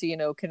around the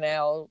C&O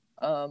Canal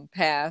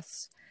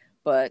paths,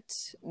 but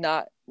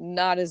not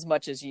as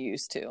much as you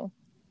used to.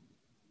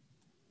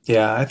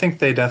 Yeah, I think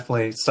they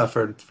definitely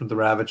suffered from the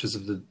ravages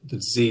of the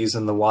disease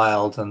in the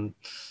wild, and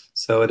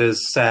so it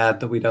is sad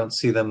that we don't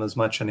see them as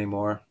much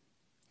anymore.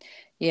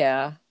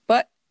 Yeah,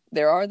 but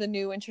there are the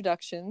new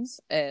introductions,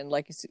 and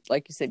like you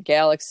said,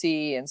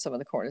 Galaxy and some of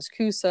the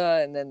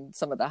Cornuscusa, and then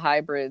some of the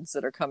hybrids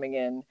that are coming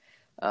in.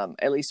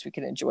 At least we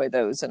can enjoy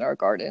those in our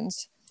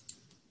gardens.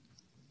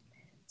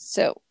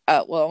 So,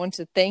 I want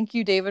to thank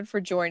you, David, for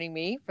joining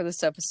me for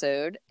this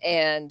episode.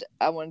 And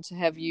I wanted to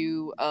have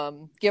you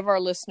give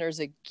our listeners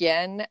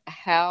again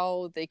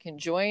how they can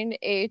join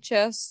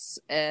AHS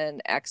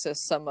and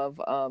access some of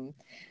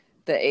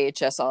the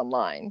AHS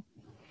online.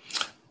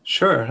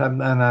 Sure,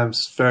 and I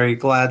was very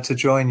glad to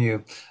join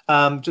you.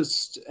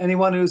 Just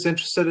anyone who's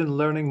interested in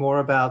learning more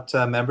about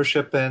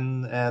membership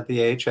in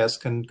the AHS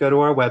can go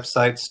to our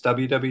websites,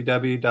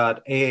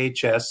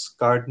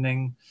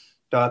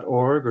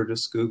 www.ahsgardening.org, or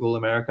just Google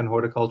American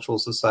Horticultural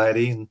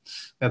Society, and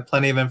we have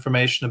plenty of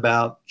information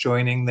about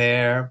joining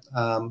there.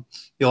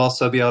 You'll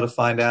also be able to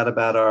find out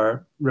about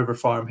our River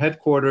Farm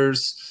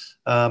headquarters,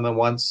 and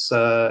once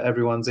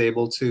everyone's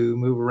able to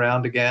move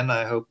around again,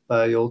 I hope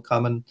you'll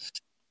come and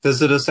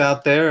visit us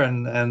out there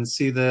and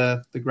see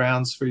the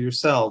grounds for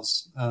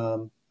yourselves.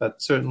 But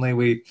certainly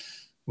we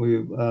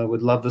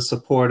would love the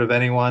support of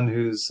anyone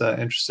who's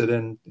interested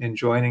in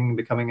joining,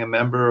 becoming a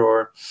member,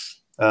 or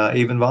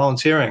even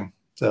volunteering.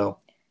 So,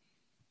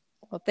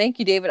 well, thank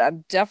you, David.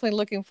 I'm definitely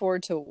looking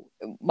forward to,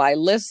 my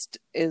list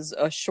is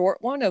a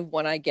short one of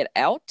when I get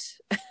out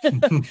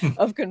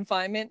of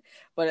confinement,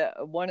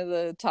 but one of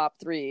the top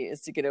 3 is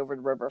to get over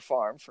to River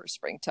Farm for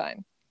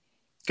springtime.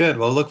 Good.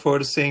 Well, look forward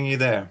to seeing you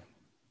there.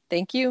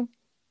 Thank you.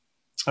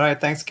 All right.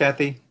 Thanks,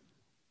 Kathy.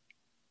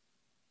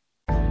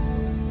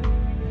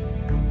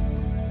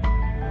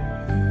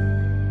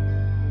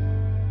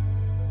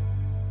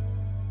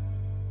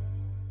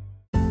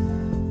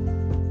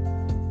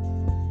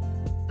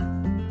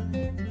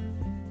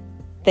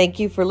 Thank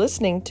you for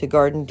listening to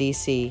Garden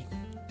DC.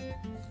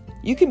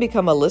 You can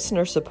become a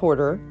listener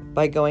supporter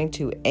by going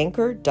to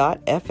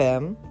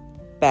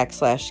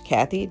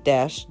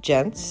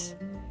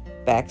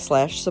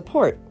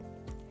anchor.fm/Kathy-Gents/support.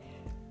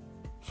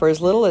 For as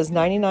little as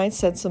 99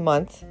 cents a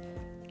month,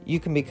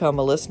 you can become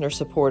a listener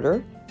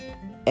supporter,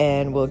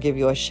 and we'll give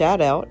you a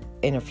shout out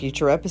in a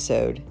future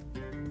episode.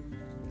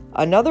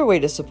 Another way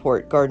to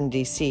support Garden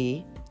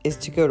DC is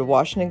to go to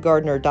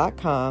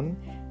WashingtonGardener.com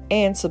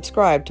and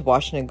subscribe to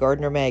Washington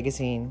Gardener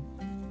magazine.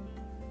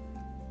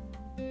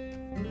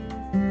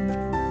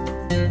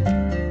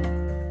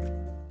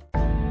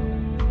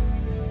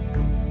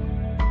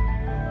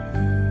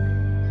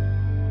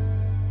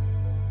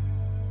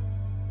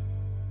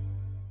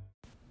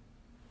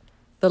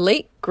 The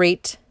late,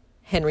 great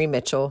Henry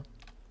Mitchell.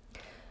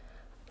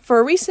 For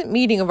a recent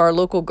meeting of our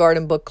local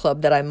garden book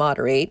club that I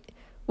moderate,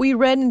 we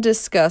read and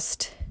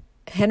discussed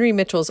Henry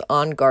Mitchell's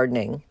On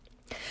Gardening.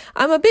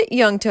 I'm a bit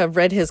young to have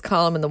read his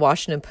column in the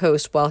Washington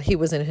Post while he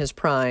was in his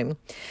prime,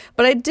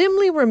 but I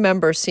dimly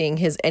remember seeing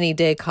his Any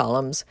Day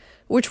columns,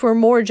 which were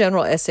more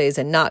general essays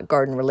and not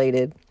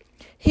garden-related.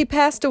 He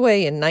passed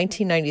away in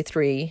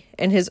 1993,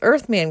 and his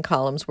Earthman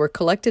columns were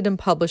collected and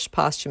published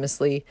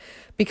posthumously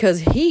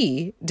because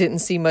he didn't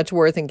see much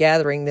worth in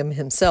gathering them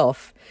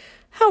himself.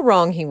 How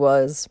wrong he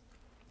was.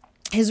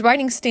 His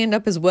writings stand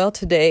up as well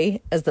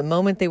today as the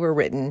moment they were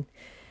written.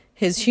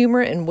 His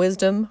humor and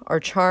wisdom are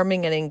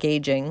charming and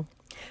engaging.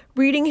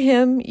 Reading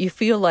him, you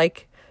feel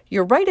like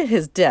you're right at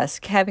his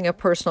desk having a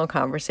personal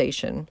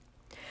conversation.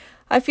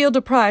 I feel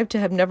deprived to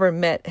have never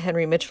met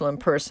Henry Mitchell in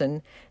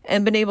person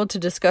and been able to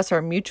discuss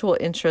our mutual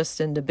interests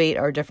and debate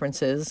our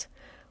differences.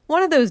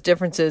 One of those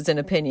differences in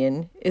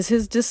opinion is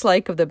his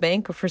dislike of the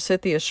bank of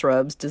forsythia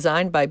shrubs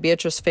designed by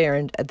Beatrice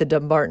Farrand at the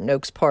Dumbarton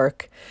Oaks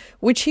Park,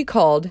 which he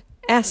called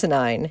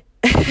asinine,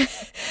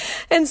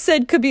 and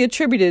said could be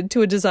attributed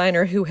to a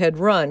designer who had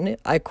run,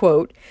 I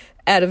quote,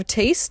 out of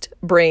taste,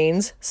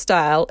 brains,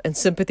 style, and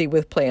sympathy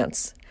with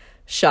plants.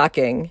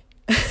 Shocking.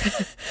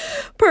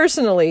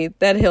 Personally,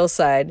 that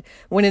hillside,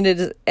 when it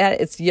is at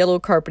its yellow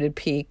carpeted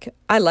peak,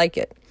 I like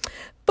it.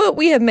 But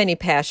we have many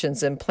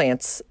passions and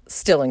plants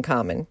still in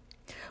common.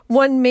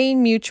 One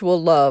main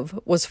mutual love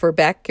was for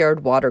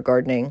backyard water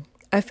gardening.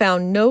 I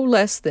found no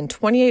less than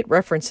 28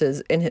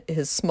 references in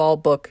his small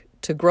book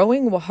to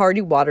growing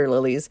hardy water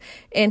lilies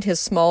and his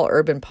small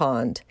urban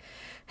pond.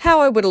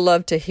 How I would have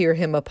loved to hear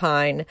him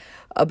opine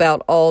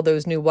about all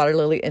those new water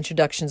lily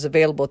introductions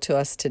available to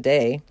us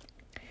today.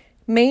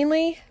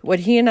 Mainly,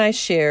 what he and I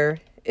share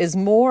is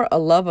more a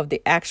love of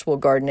the actual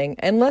gardening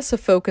and less a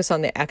focus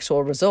on the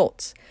actual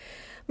results.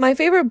 My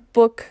favorite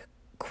book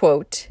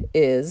quote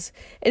is,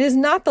 "It is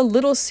not the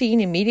little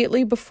scene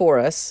immediately before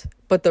us,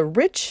 but the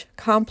rich,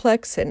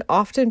 complex, and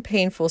often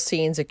painful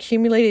scenes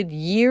accumulated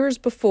years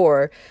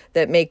before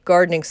that make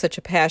gardening such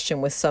a passion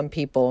with some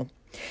people.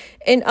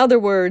 In other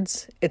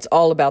words, it's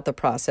all about the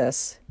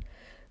process.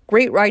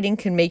 Great writing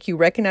can make you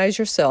recognize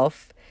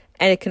yourself,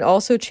 and it can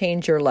also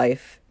change your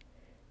life.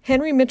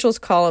 Henry Mitchell's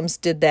columns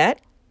did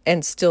that,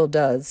 and still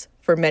does,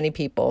 for many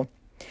people.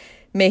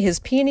 May his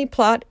peony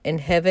plot in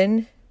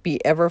heaven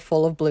be ever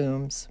full of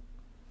blooms."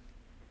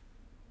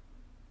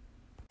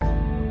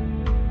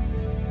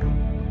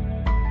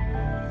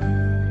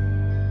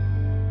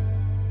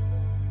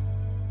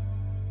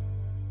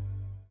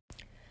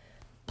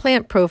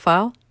 Plant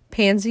profile,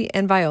 pansy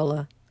and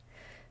viola.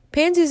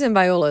 Pansies and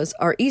violas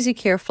are easy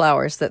care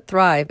flowers that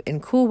thrive in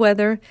cool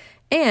weather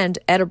and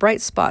add a bright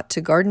spot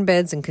to garden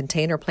beds and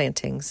container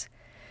plantings.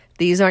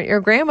 These aren't your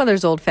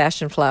grandmother's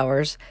old-fashioned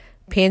flowers.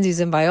 Pansies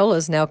and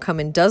violas now come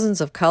in dozens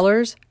of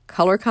colors,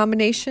 color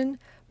combination,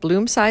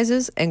 bloom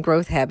sizes, and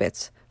growth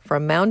habits,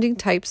 from mounding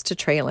types to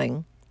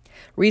trailing.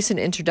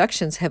 Recent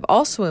introductions have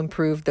also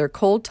improved their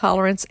cold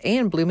tolerance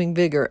and blooming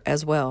vigor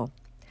as well.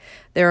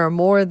 There are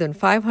more than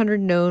 500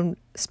 known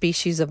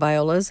species of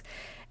violas,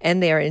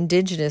 and they are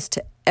indigenous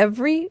to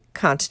every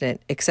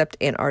continent except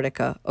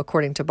Antarctica,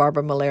 according to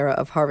Barbara Malera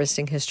of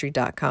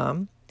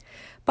HarvestingHistory.com.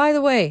 By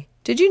the way,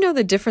 did you know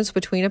the difference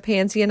between a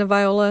pansy and a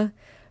viola?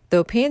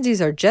 Though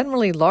pansies are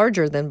generally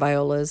larger than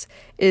violas,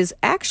 it is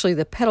actually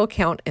the petal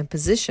count and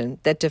position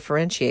that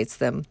differentiates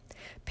them.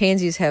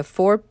 Pansies have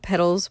 4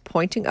 petals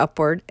pointing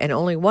upward and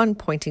only 1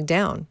 pointing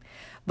down.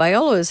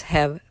 Violas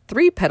have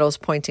 3 petals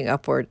pointing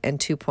upward and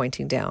 2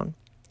 pointing down.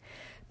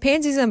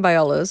 Pansies and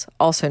violas,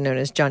 also known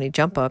as Johnny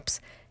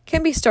Jump-Ups,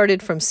 can be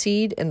started from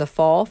seed in the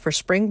fall for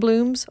spring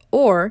blooms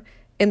or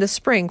in the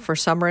spring for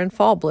summer and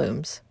fall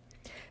blooms.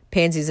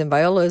 Pansies and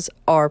violas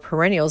are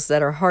perennials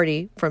that are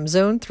hardy from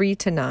zone 3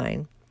 to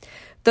 9,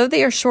 though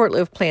they are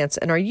short-lived plants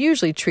and are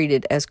usually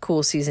treated as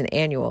cool season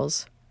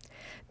annuals.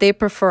 They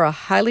prefer a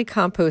highly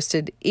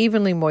composted,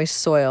 evenly moist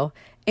soil,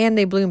 and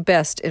they bloom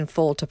best in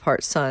full to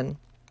part sun.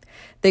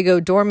 They go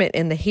dormant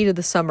in the heat of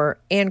the summer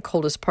and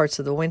coldest parts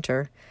of the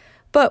winter,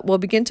 but will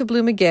begin to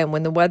bloom again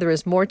when the weather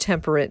is more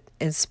temperate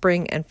in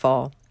spring and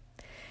fall.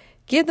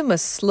 Give them a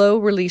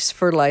slow-release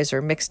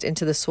fertilizer mixed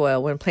into the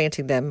soil when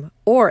planting them,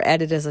 or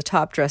added as a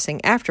top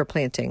dressing after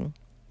planting.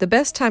 The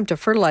best time to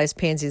fertilize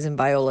pansies and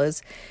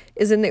violas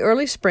is in the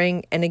early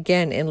spring and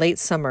again in late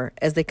summer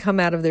as they come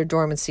out of their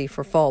dormancy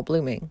for fall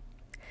blooming.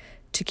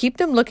 To keep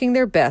them looking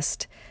their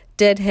best,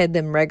 deadhead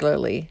them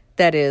regularly,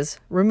 that is,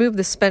 remove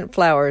the spent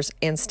flowers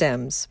and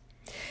stems.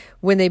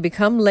 When they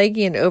become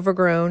leggy and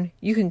overgrown,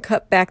 you can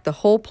cut back the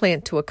whole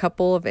plant to a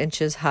couple of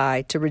inches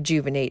high to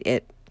rejuvenate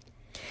it.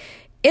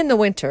 In the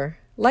winter,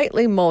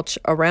 lightly mulch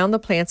around the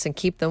plants and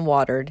keep them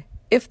watered.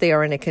 If they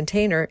are in a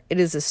container, it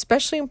is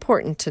especially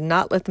important to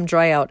not let them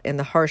dry out in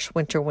the harsh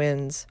winter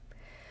winds.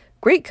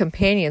 Great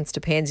companions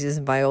to pansies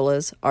and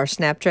violas are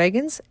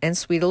snapdragons and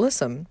sweet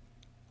alyssum.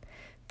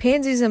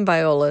 Pansies and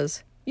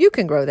violas, you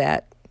can grow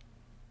that.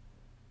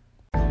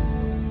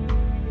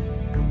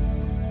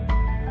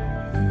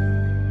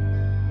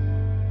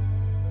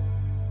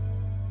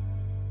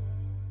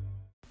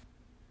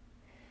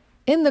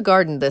 In the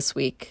garden this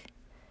week,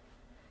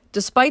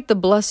 despite the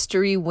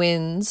blustery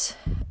winds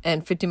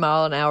and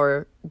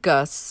 50-mile-an-hour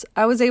gusts,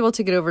 I was able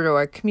to get over to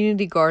our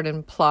community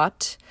garden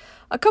plot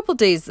a couple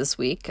days this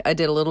week. I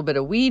did a little bit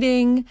of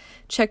weeding,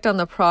 checked on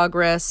the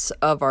progress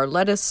of our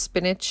lettuce,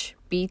 spinach,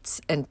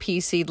 beets, and pea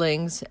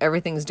seedlings.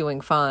 Everything's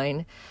doing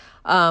fine.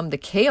 The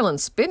kale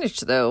and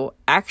spinach, though,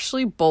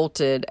 actually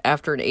bolted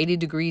after an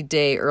 80-degree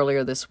day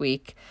earlier this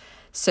week.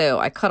 So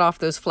I cut off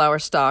those flower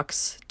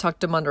stalks,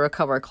 tucked them under a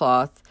cover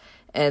cloth,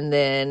 and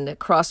then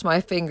crossed my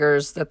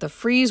fingers that the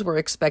freeze we're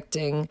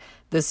expecting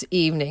this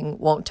evening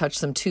won't touch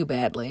them too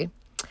badly.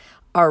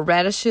 Our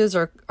radishes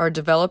are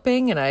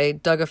developing, and I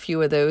dug a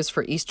few of those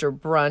for Easter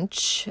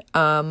brunch.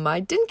 I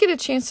didn't get a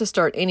chance to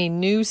start any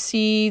new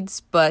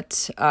seeds,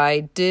 but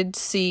I did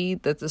see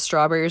that the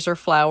strawberries are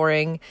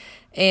flowering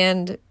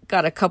and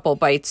got a couple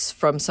bites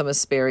from some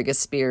asparagus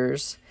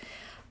spears.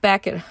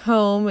 Back at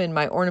home in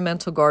my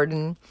ornamental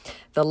garden,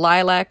 the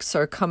lilacs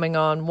are coming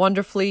on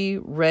wonderfully.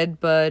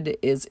 Redbud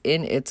is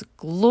in its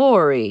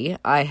glory.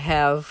 I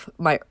have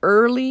my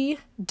early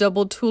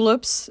double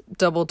tulips.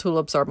 Double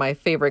tulips are my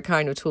favorite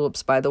kind of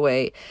tulips, by the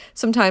way.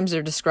 Sometimes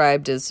they're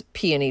described as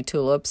peony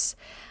tulips.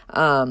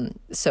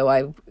 So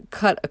I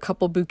cut a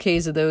couple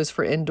bouquets of those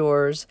for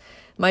indoors.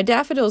 My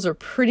daffodils are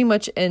pretty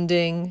much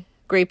ending.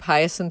 Grape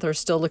hyacinth are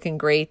still looking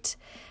great.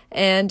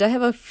 And I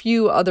have a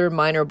few other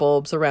minor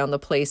bulbs around the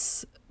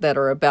place that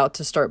are about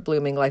to start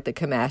blooming, like the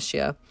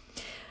Camassia.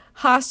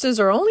 Hostas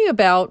are only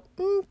about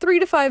 3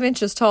 to 5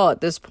 inches tall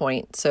at this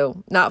point,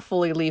 so not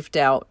fully leafed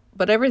out,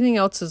 but everything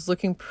else is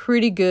looking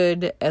pretty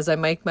good as I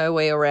make my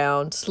way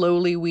around,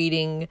 slowly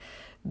weeding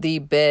the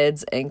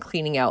beds and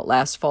cleaning out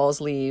last fall's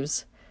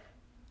leaves.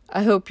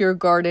 I hope your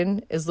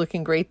garden is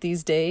looking great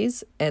these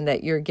days and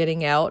that you're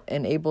getting out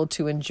and able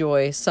to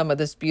enjoy some of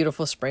this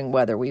beautiful spring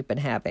weather we've been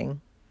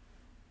having.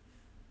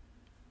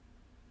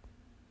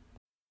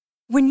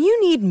 When you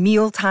need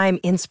mealtime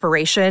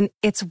inspiration,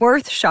 it's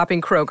worth shopping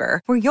Kroger,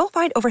 where you'll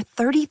find over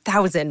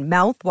 30,000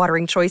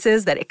 mouth-watering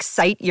choices that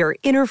excite your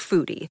inner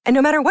foodie. And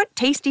no matter what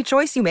tasty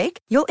choice you make,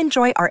 you'll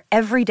enjoy our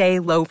everyday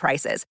low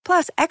prices,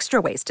 plus extra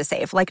ways to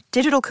save, like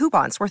digital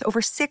coupons worth over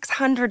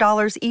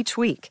 $600 each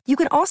week. You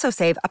can also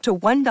save up to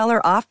 $1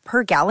 off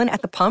per gallon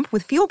at the pump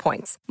with fuel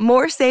points.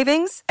 More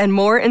savings and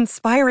more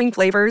inspiring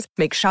flavors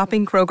make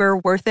shopping Kroger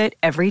worth it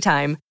every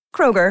time.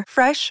 Kroger,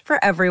 fresh for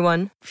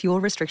everyone.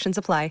 Fuel restrictions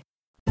apply.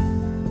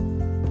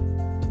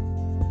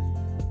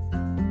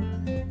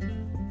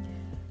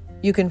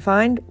 You can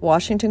find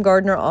Washington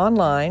Gardener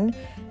online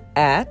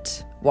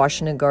at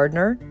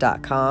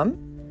washingtongardener.com,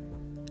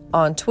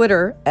 on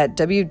Twitter at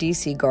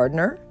WDC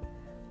Gardener,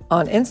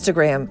 on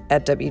Instagram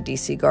at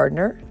WDC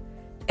Gardener,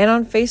 and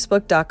on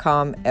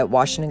Facebook.com at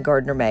Washington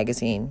Gardener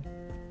Magazine.